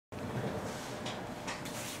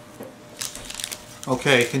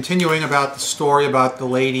Okay, continuing about the story about the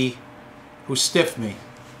lady who stiffed me.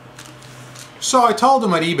 So I told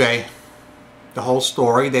them at eBay the whole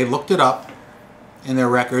story. They looked it up in their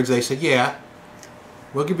records. They said, yeah,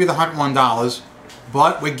 we'll give you the $101,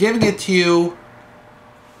 but we're giving it to you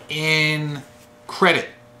in credit,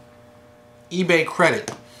 eBay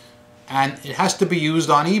credit, and it has to be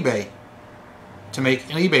used on eBay to make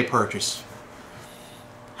an eBay purchase.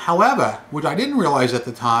 However, what I didn't realize at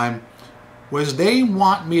the time was they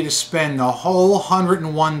want me to spend the whole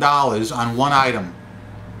 $101 on one item.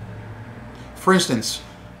 For instance,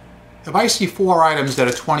 if I see 4 items that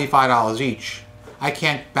are $25 each, I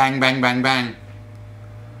can't bang, bang, bang, bang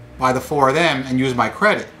buy the 4 of them and use my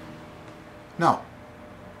credit. No.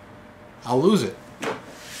 I'll lose it.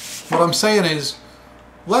 What I'm saying is,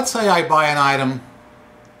 let's say I buy an item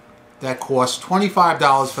that costs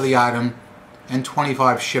 $25 for the item and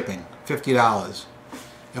 $25 shipping, $50.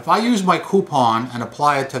 If I use my coupon and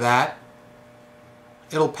apply it to that,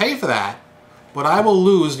 it'll pay for that, but I will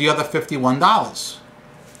lose the other $51.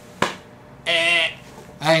 That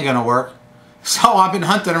ain't gonna work. So I've been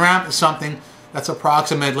hunting around for something that's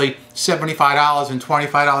approximately $75 and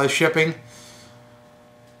 $25 shipping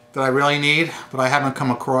that I really need, but I haven't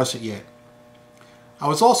come across it yet. I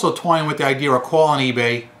was also toying with the idea of calling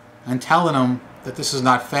eBay and telling them that this is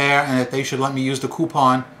not fair and that they should let me use the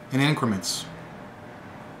coupon in increments.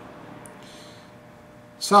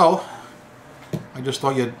 So, I just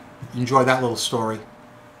thought you'd enjoy that little story.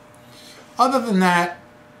 Other than that,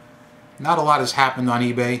 not a lot has happened on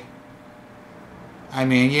eBay. I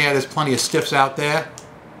mean, yeah, there's plenty of stiffs out there.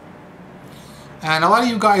 And a lot of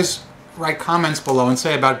you guys write comments below and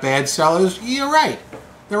say about bad sellers. You're right.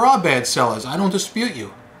 There are bad sellers. I don't dispute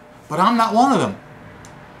you. But I'm not one of them.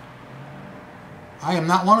 I am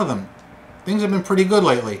not one of them. Things have been pretty good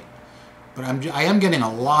lately. But I am getting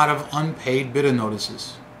a lot of unpaid bidder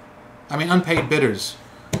notices. I mean, unpaid bidders.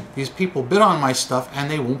 These people bid on my stuff and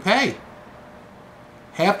they won't pay.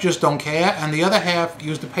 Half just don't care, and the other half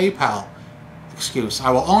use the PayPal excuse. I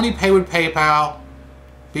will only pay with PayPal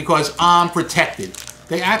because I'm protected.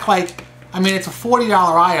 They act like, I mean, it's a $40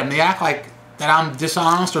 item. They act like that I'm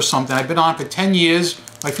dishonest or something. I've been on for 10 years.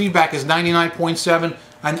 My feedback is 99.7,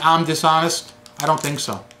 and I'm dishonest. I don't think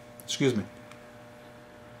so. Excuse me.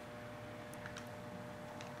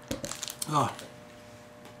 Oh.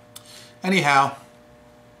 Anyhow,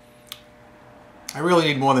 I really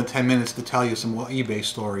need more than 10 minutes to tell you some more eBay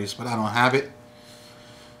stories, but I don't have it.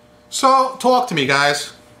 So, talk to me,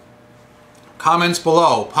 guys. Comments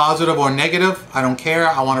below, positive or negative, I don't care.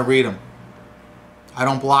 I want to read them. I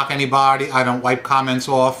don't block anybody. I don't wipe comments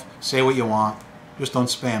off. Say what you want. Just don't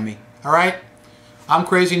spam me. All right? I'm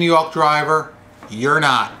Crazy New York Driver. You're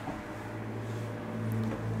not.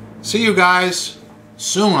 See you guys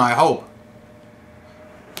soon, I hope.